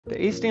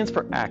The A stands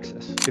for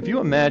axis. If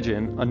you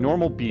imagine a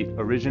normal beat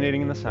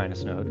originating in the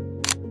sinus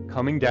node,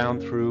 coming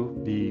down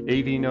through the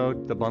AV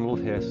node, the bundle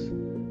of His,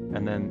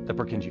 and then the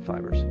Purkinje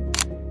fibers.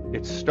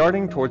 It's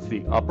starting towards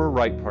the upper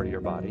right part of your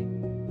body,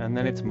 and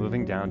then it's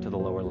moving down to the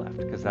lower left,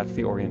 because that's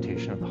the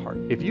orientation of the heart.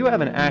 If you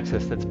have an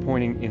axis that's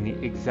pointing in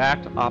the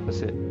exact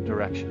opposite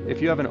direction,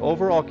 if you have an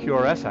overall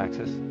QRS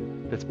axis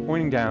that's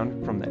pointing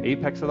down from the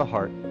apex of the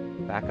heart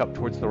back up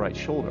towards the right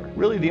shoulder,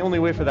 really the only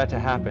way for that to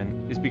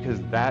happen is because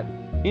that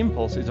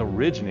impulse is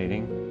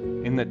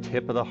originating in the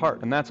tip of the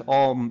heart, and that's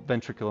all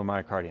ventricular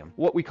myocardium.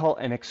 What we call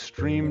an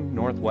extreme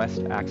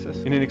northwest axis.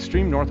 In an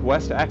extreme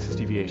northwest axis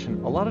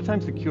deviation, a lot of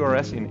times the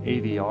QRS in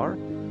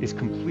AVR is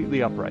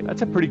completely upright.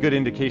 That's a pretty good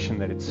indication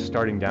that it's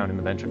starting down in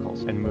the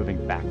ventricles and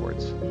moving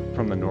backwards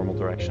from the normal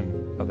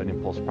direction of an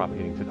impulse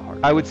propagating through the heart.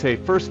 I would say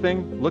first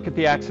thing, look at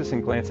the axis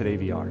and glance at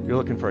AVR. You're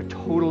looking for a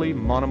totally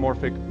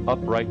monomorphic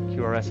upright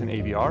QRS in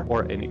AVR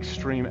or an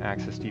extreme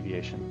axis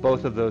deviation.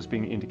 Both of those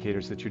being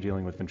indicators that you're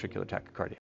dealing with ventricular tachycardia.